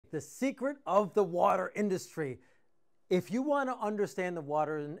the secret of the water industry. If you want to understand the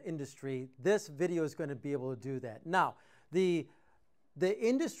water industry, this video is going to be able to do that. Now, the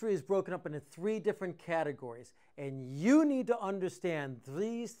industry is broken up into 3 different categories, and you need to understand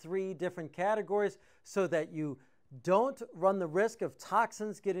these 3 different categories so that you don't run the risk of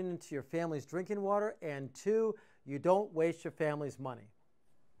toxins getting into your family's drinking water, and 2, you don't waste your family's money.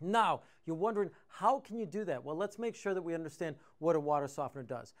 Now, you're wondering, how can you do that? Well, let's make sure that we understand what a water softener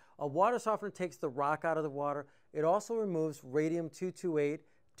does. A water softener takes the rock out of the water. It also removes radium-228,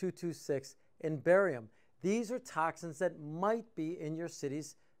 226, and barium. These are toxins that might be in your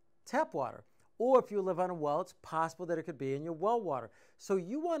city's tap water. Or if you live on a well, it's possible that it could be in your well water. So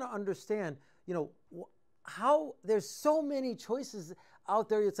you want to understand, how there's so many choices out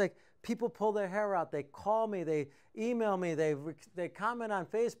there. It's like people pull their hair out. They call me, they email me, they comment on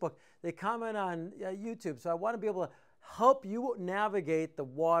Facebook, they comment on YouTube. So I want to be able to help you navigate the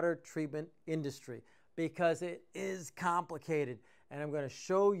water treatment industry because it is complicated, and I'm going to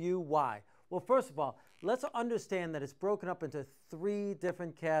show you why. Well, first of all, let's understand that it's broken up into 3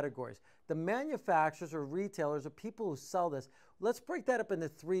 different categories. The manufacturers or retailers or people who sell this, let's break that up into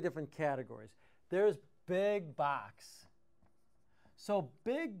 3 different categories. There's big box. So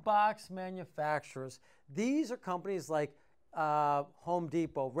big box manufacturers, these are companies like Home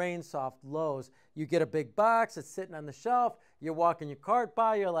Depot, Rainsoft, Lowe's. You get a big box, it's sitting on the shelf, you're walking your cart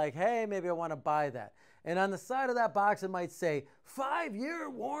by, you're like, hey, maybe I want to buy that. And on the side of that box, it might say 5-year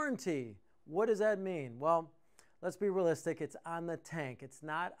warranty. What does that mean? Well, let's be realistic. It's on the tank. It's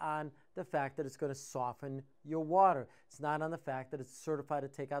not on the fact that it's going to soften your water. It's not on the fact that it's certified to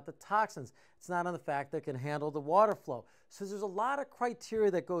take out the toxins. It's not on the fact that it can handle the water flow. So there's a lot of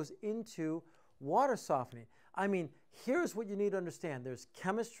criteria that goes into water softening. I mean, here's what you need to understand. There's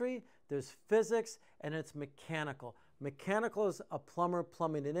chemistry, there's physics, and it's mechanical. Mechanical is a plumber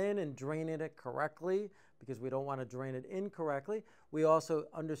plumbing it in and draining it correctly because we don't want to drain it incorrectly. We also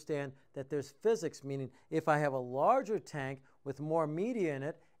understand that there's physics, meaning if I have a larger tank with more media in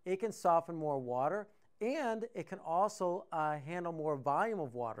it, it can soften more water and it can also handle more volume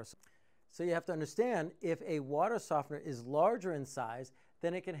of water. So you have to understand, if a water softener is larger in size,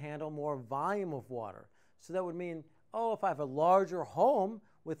 then it can handle more volume of water. So that would mean, oh, if I have a larger home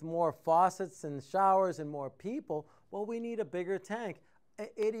with more faucets and showers and more people, well, we need a bigger tank. An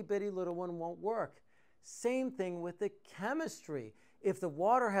itty-bitty little one won't work. Same thing with the chemistry. If the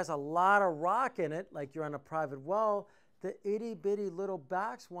water has a lot of rock in it, like you're on a private well, the itty-bitty little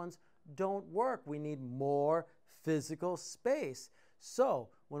box ones don't work. We need more physical space. So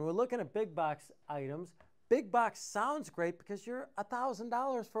when we're looking at big box items, big box sounds great because you're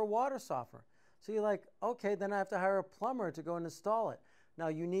 $1,000 for a water softener. So you're like, okay, then I have to hire a plumber to go and install it. Now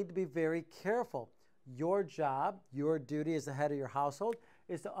you need to be very careful. Your job, your duty as the head of your household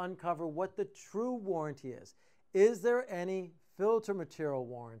is to uncover what the true warranty is. Is there any filter material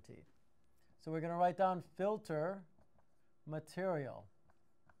warranty? So we're going to write down filter material.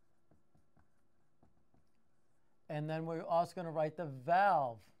 And then we're also going to write the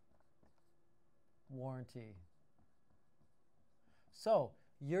valve warranty. So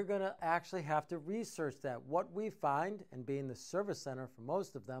you're going to actually have to research that. What we find, and being the service center for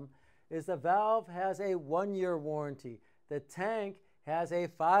most of them, is the valve has a 1-year warranty. The tank has a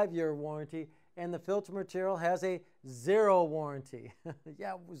 5-year warranty, and the filter material has a 0 warranty.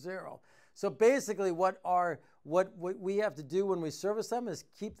 Yeah, 0. So basically what we have to do when we service them is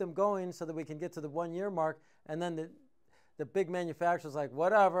keep them going so that we can get to the 1-year mark, and then the big manufacturer's like,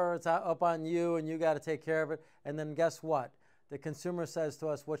 whatever, it's up on you and you got to take care of it. And then guess what? The consumer says to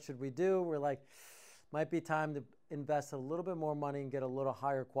us, what should we do? We're like, might be time to invest a little bit more money and get a little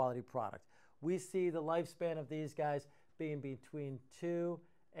higher quality product. We see the lifespan of these guys being between 2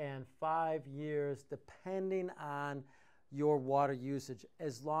 and 5 years, depending on your water usage,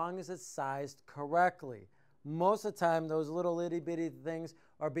 as long as it's sized correctly. Most of the time, those little itty-bitty things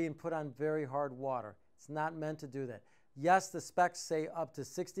are being put on very hard water. It's not meant to do that. Yes, the specs say up to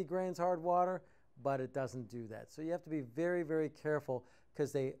 60 grains hard water, but it doesn't do that. So you have to be very, very careful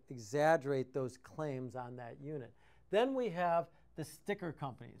because they exaggerate those claims on that unit. Then we have the sticker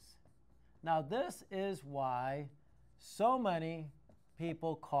companies. Now this is why so many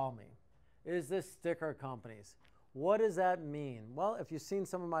people call me, is the sticker companies. What does that mean? Well, if you've seen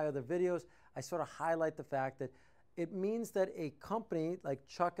some of my other videos, I sort of highlight the fact that it means that a company like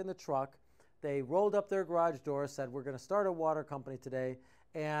Chuck in the Truck, they rolled up their garage door, said, we're going to start a water company today,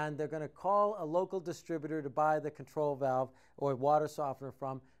 and they're going to call a local distributor to buy the control valve or water softener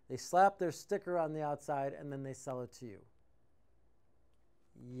from. They slap their sticker on the outside, and then they sell it to you.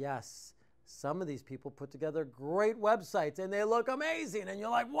 Yes, Some of these people put together great websites and they look amazing. And you're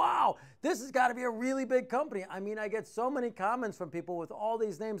like, wow, this has got to be a really big company. I mean, I get so many comments from people with all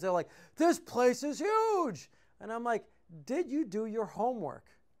these names. They're like, this place is huge. And I'm like, did you do your homework?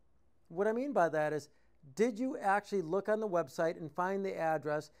 What I mean by that is, did you actually look on the website and find the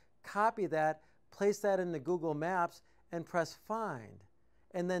address, copy that, place that in the Google Maps, and press find?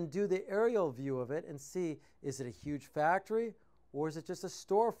 And then do the aerial view of it and see, is it a huge factory? Or is it just a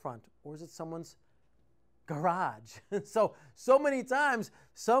storefront? Or is it someone's garage? So many times,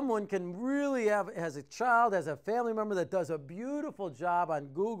 someone can really has a child, has a family member that does a beautiful job on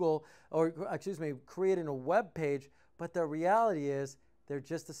Google, or excuse me, creating a web page, but the reality is they're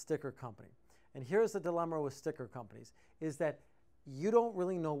just a sticker company. And here's the dilemma with sticker companies, is that you don't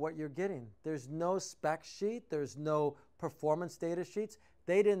really know what you're getting. There's no spec sheet. There's no performance data sheets.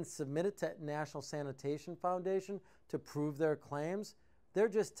 They didn't submit it to National Sanitation Foundation to prove their claims. They're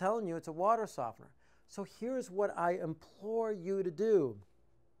just telling you it's a water softener. So here's what I implore you to do.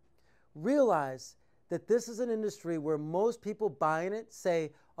 Realize that this is an industry where most people buying it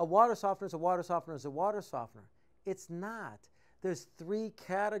say a water softener is a water softener is a water softener. It's not. There's three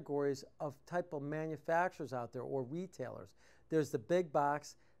categories of type of manufacturers out there, or retailers. There's the big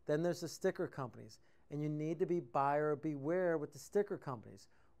box, then there's the sticker companies. And you need to be buyer beware with the sticker companies.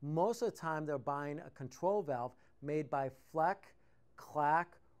 Most of the time they're buying a control valve made by Fleck,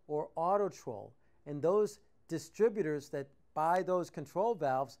 Clack, or Autotrol. And those distributors that buy those control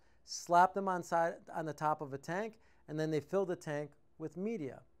valves slap them on the top of a tank, and then they fill the tank with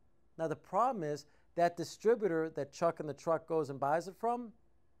media. Now the problem is that distributor that Chuck in the truck goes and buys it from,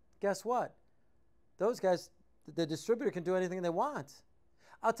 guess what? Those guys, the distributor can do anything they want.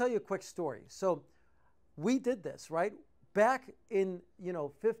 I'll tell you a quick story. So we did this, right? Back in,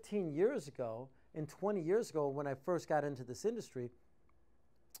 15 years ago and 20 years ago when I first got into this industry,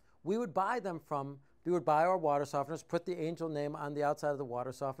 we would buy our water softeners, put the Angel name on the outside of the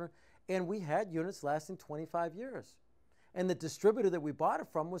water softener, and we had units lasting 25 years. And the distributor that we bought it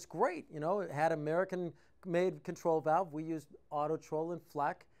from was great. It had American-made control valve. We used Autotrol and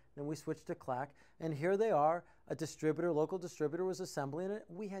Fleck, then we switched to Clack. And here they are, a local distributor was assembling it.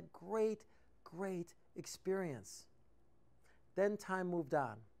 We had great experience. Then time moved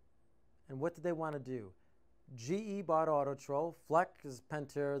on. And what did they want to do? GE bought Autotrol. Fleck is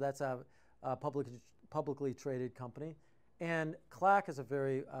Pentair. That's a publicly traded company. And Clack is a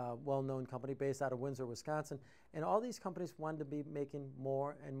very well-known company based out of Windsor, Wisconsin. And all these companies wanted to be making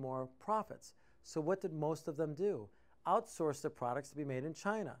more and more profits. So what did most of them do? Outsource their products to be made in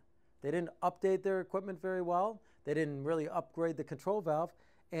China. They didn't update their equipment very well. They didn't really upgrade the control valve.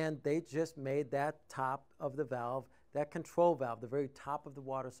 And they just made that top of the valve, that control valve, the very top of the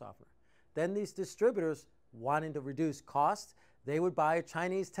water softener. Then these distributors, wanting to reduce costs, they would buy a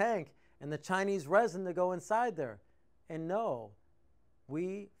Chinese tank and the Chinese resin to go inside there. And no,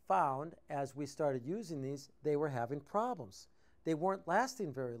 we found as we started using these, they were having problems. They weren't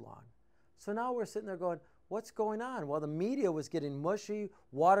lasting very long. So now we're sitting there going, what's going on? Well, the media was getting mushy,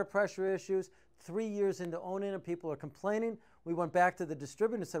 water pressure issues. 3 years into owning it, people are complaining. We went back to the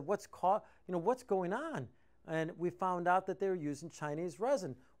distributor and said, what's going on? And we found out that they were using Chinese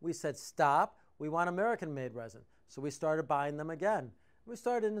resin. We said, stop, we want American-made resin. So we started buying them again. We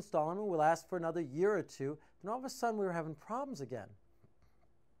started installing them. We lasted for another year or two. Then all of a sudden, we were having problems again.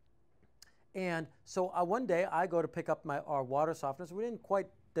 And so one day, I go to pick up our water softeners. We didn't quite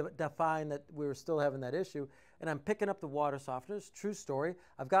define that we were still having that issue. And I'm picking up the water softeners. True story.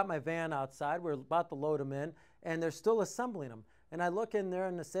 I've got my van outside. We're about to load them in. And they're still assembling them. And I look in there,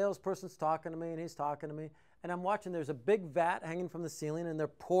 and the salesperson's talking to me, and he's talking to me. And I'm watching. There's a big vat hanging from the ceiling, and they're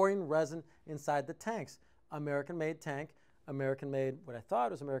pouring resin inside the tanks. American-made tank. American-made, what I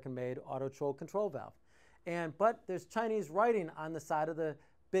thought was American-made Autotrol control valve. But there's Chinese writing on the side of the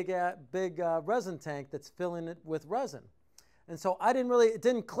big resin tank that's filling it with resin. And so it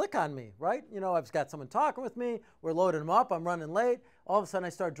didn't click on me, right? I've got someone talking with me, we're loading them up, I'm running late. All of a sudden I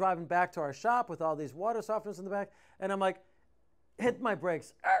start driving back to our shop with all these water softeners in the back, and I'm like, hit my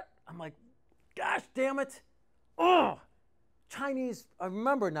brakes. I'm like, gosh damn it. Oh, Chinese, I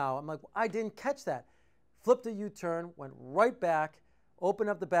remember now, I'm like, I didn't catch that. Flipped a U-turn, went right back,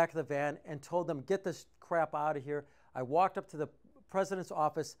 opened up the back of the van, and told them, get this crap out of here. I walked up to the president's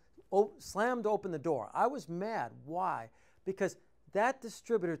office, slammed open the door. I was mad. Why? Because that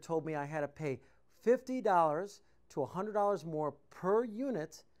distributor told me I had to pay $50 to $100 more per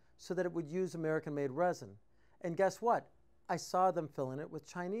unit so that it would use American-made resin. And guess what? I saw them filling it with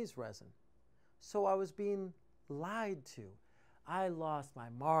Chinese resin. So I was being lied to. I lost my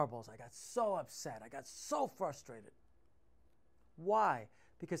marbles. I got so upset. I got so frustrated. Why?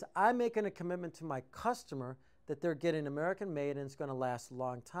 because I'm making a commitment to my customer that they're getting American made and it's going to last a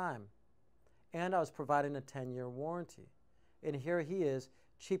long time. And I was providing a 10-year warranty. And here he is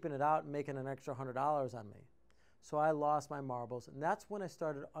cheaping it out and making an extra $100 on me. So I lost my marbles, and that's when I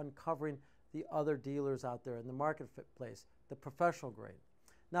started uncovering the other dealers out there in the marketplace, the professional grade.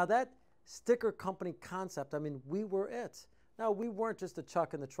 Now that sticker company concept, I mean, we were it. Now, we weren't just a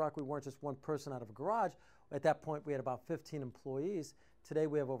chuck in the truck. We weren't just one person out of a garage. At that point, we had about 15 employees. Today,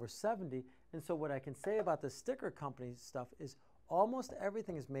 we have over 70. And so what I can say about the sticker company stuff is almost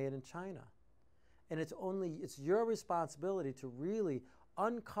everything is made in China. And it's your responsibility to really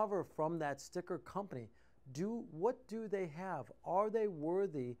uncover from that sticker company, what do they have? Are they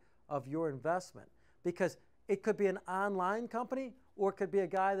worthy of your investment? Because it could be an online company or it could be a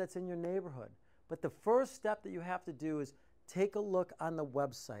guy that's in your neighborhood. But the first step that you have to do is take a look on the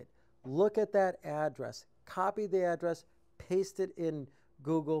website. Look at that address. Copy the address, paste it in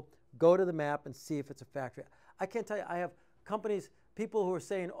Google, go to the map and see if it's a factory. I can't tell you, I have companies, people who are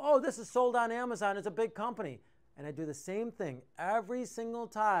saying, oh, this is sold on Amazon, it's a big company. And I do the same thing. Every single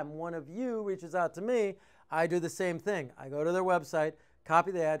time one of you reaches out to me, I do the same thing. I go to their website,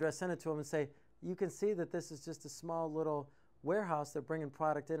 copy the address, send it to them and say, you can see that this is just a small little warehouse. They're bringing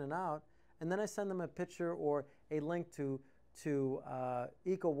product in and out. And then I send them a picture or a link to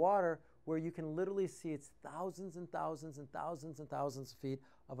Eco Water, where you can literally see it's thousands and thousands and thousands and thousands of feet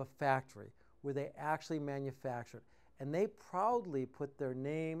of a factory where they actually manufacture. And they proudly put their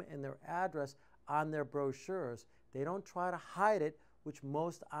name and their address on their brochures. They don't try to hide it, which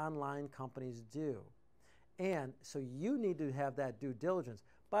most online companies do. And so you need to have that due diligence.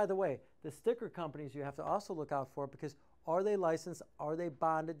 By the way, the sticker companies you have to also look out for, because are they licensed? Are they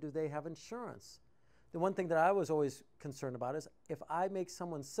bonded? Do they have insurance? The one thing that I was always concerned about is if I make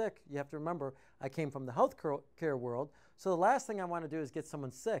someone sick, you have to remember I came from the health care world, so the last thing I want to do is get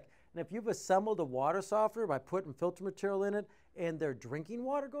someone sick. And if you've assembled a water softener by putting filter material in it and their drinking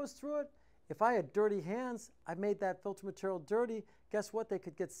water goes through it, if I had dirty hands, I made that filter material dirty, guess what? They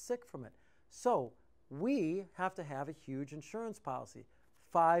could get sick from it. So we have to have a huge insurance policy.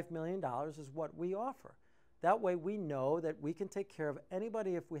 $5 million is what we offer. That way we know that we can take care of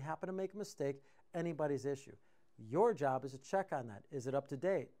anybody if we happen to make a mistake, anybody's issue. Your job is to check on that. Is it up to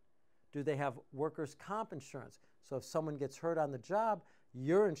date? Do they have workers' comp insurance? So if someone gets hurt on the job,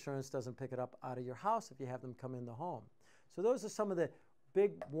 your insurance doesn't pick it up out of your house if you have them come in the home. So those are some of the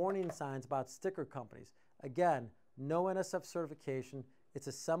big warning signs about sticker companies. Again, no NSF certification. It's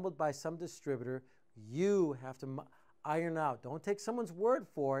assembled by some distributor. You have to iron out. Don't take someone's word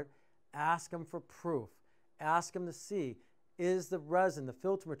for it. Ask them for proof. Ask them to see, is the resin, the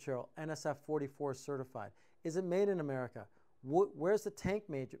filter material, NSF 44 certified? Is it made in America? Where's the tank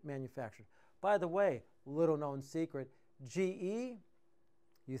manufactured? By the way, little known secret, GE,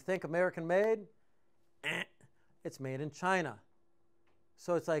 you think American made? It's made in China.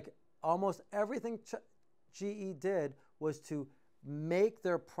 So it's like almost everything GE did was to make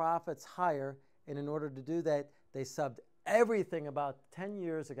their profits higher, and in order to do that, they subbed everything about 10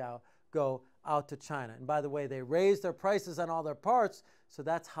 years ago out to China. And by the way, they raised their prices on all their parts, so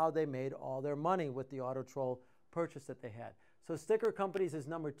that's how they made all their money with the Autotrol purchase that they had. So sticker companies is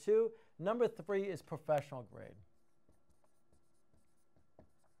number 2. Number 3 is professional grade.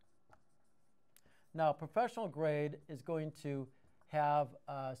 Now, professional grade is going to have,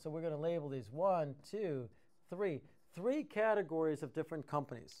 so we're going to label these 1, 2, 3 categories of different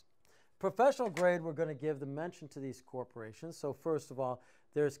companies. Professional grade, we're going to give the mention to these corporations. So first of all,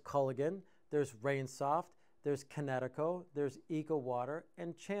 there's Culligan, there's Rainsoft, there's Connecticut, there's Eco Water,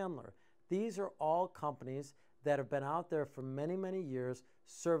 and Chandler. These are all companies that have been out there for many, many years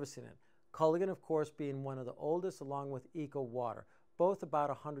servicing it. Culligan, of course, being one of the oldest, along with Eco Water. Both about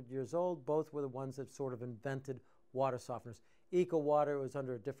 100 years old. Both were the ones that sort of invented water softeners. Eco Water was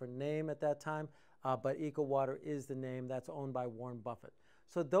under a different name at that time, but Eco Water is the name that's owned by Warren Buffett.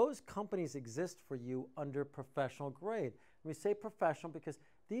 So those companies exist for you under professional grade. And we say professional because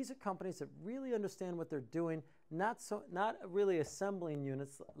these are companies that really understand what they're doing, not really assembling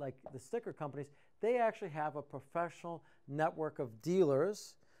units like the sticker companies. They actually have a professional network of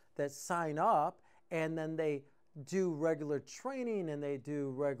dealers that sign up, and then they do regular training and they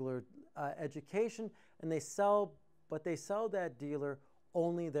do regular education, and they sell, but they sell that dealer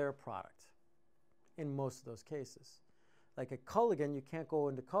only their product in most of those cases. Like at Culligan, you can't go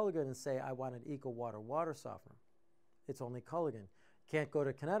into Culligan and say, I want an Eco Water water softener. It's only Culligan. You can't go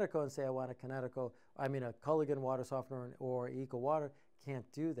to Connecticut and say, I want a Culligan water softener or Eco Water. Can't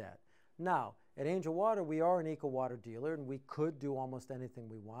do that. Now, at Angel Water, we are an Eco Water dealer, and we could do almost anything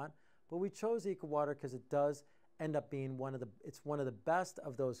we want, but we chose Eco Water because it does end up being it's one of the best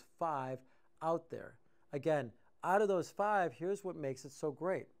of those 5 out there. Again, out of those 5, here's what makes it so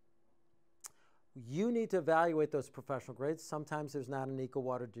great. You need to evaluate those professional grades. Sometimes there's not an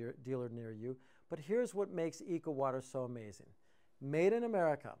EcoWater dealer near you, but here's what makes EcoWater so amazing. Made in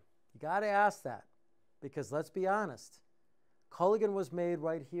America. You got to ask that, because let's be honest. Culligan was made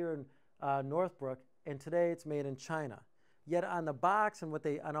right here in Northbrook, and today it's made in China. Yet on the box and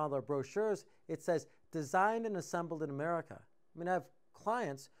on all their brochures, it says designed and assembled in America. I mean, I have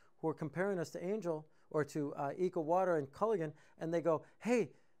clients who are comparing us to Angel or to EcoWater and Culligan, and they go, hey,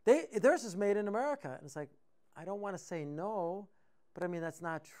 theirs is made in America. And it's like, I don't want to say no, but I mean, that's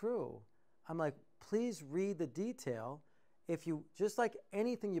not true. I'm like, please read the detail. If you, just like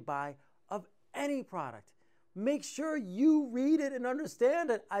anything you buy of any product, make sure you read it and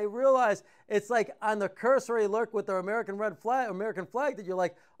understand it. I realize it's like on the cursory look with the American flag that you're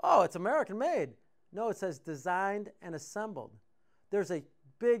like, oh, it's American made. No, it says designed and assembled. There's a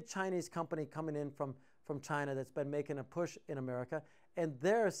big Chinese company coming in from China that's been making a push in America, and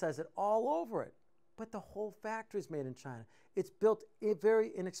there says it all over it. But the whole factory is made in China. It's built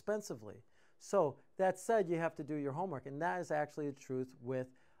very inexpensively. So that said, you have to do your homework, and that is actually the truth with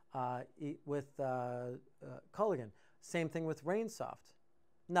Culligan. Same thing with Rainsoft.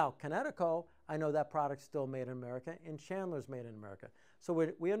 Now, Connecticut, I know that product's still made in America, and Chandler's made in America. So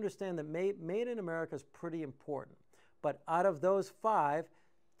we understand that made in America is pretty important. But out of those 5,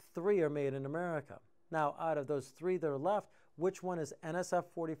 3 are made in America. Now, out of those 3 that are left, which one is NSF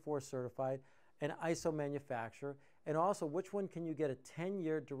 44 certified and ISO manufacturer? And also, which one can you get a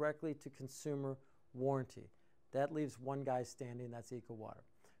 10-year directly to consumer warranty? That leaves one guy standing, that's EcoWater.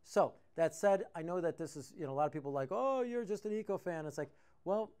 So that said, I know that this is, a lot of people are like, oh, you're just an eco fan. It's like,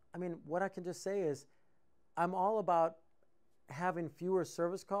 well, I mean, what I can just say is I'm all about having fewer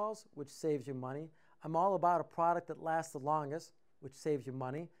service calls, which saves you money. I'm all about a product that lasts the longest, which saves you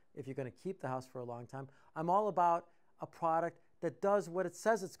money if you're going to keep the house for a long time. I'm all about a product that does what it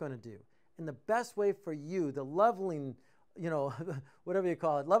says it's going to do. And the best way for you, the leveling, whatever you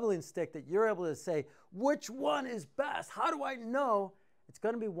call it, leveling stick that you're able to say, which one is best? How do I know? It's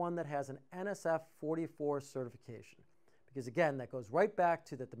going to be one that has an NSF 44 certification. Because again, that goes right back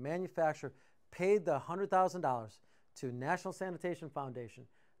to that the manufacturer paid the $100,000 to National Sanitation Foundation.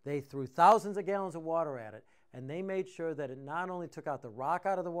 They threw thousands of gallons of water at it, and they made sure that it not only took out the rock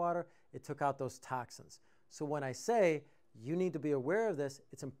out of the water, it took out those toxins. So when I say you need to be aware of this,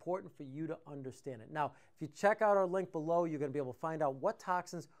 it's important for you to understand it. Now, if you check out our link below, you're going to be able to find out what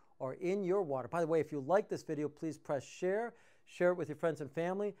toxins are in your water. By the way, if you like this video, please press share. Share it with your friends and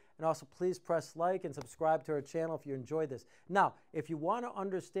family, and also please press like and subscribe to our channel if you enjoyed this. Now, if you want to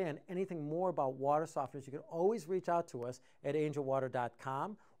understand anything more about water softeners, you can always reach out to us at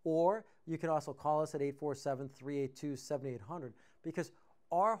angelwater.com, or you can also call us at 847-382-7800, because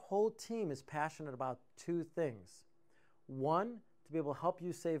our whole team is passionate about 2 things. One, to be able to help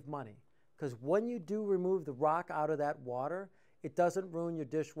you save money, because when you do remove the rock out of that water, it doesn't ruin your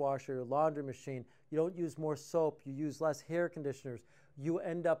dishwasher, your laundry machine. You don't use more soap. You use less hair conditioners. You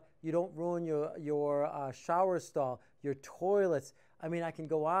don't ruin your shower stall, your toilets. I mean, I can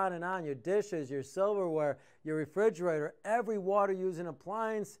go on and on. Your dishes, your silverware, your refrigerator, every water using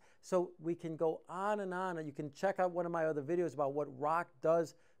appliance. So we can go on and on. And you can check out one of my other videos about what rock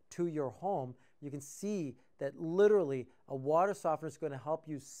does to your home. You can see that literally a water softener is going to help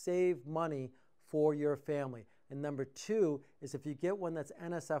you save money for your family. And number 2 is if you get one that's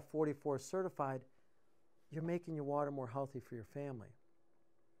NSF 44 certified, you're making your water more healthy for your family.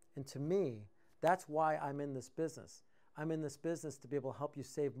 And to me, that's why I'm in this business. I'm in this business to be able to help you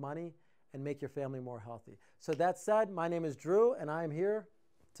save money and make your family more healthy. So that said, my name is Drew, and I am here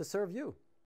to serve you.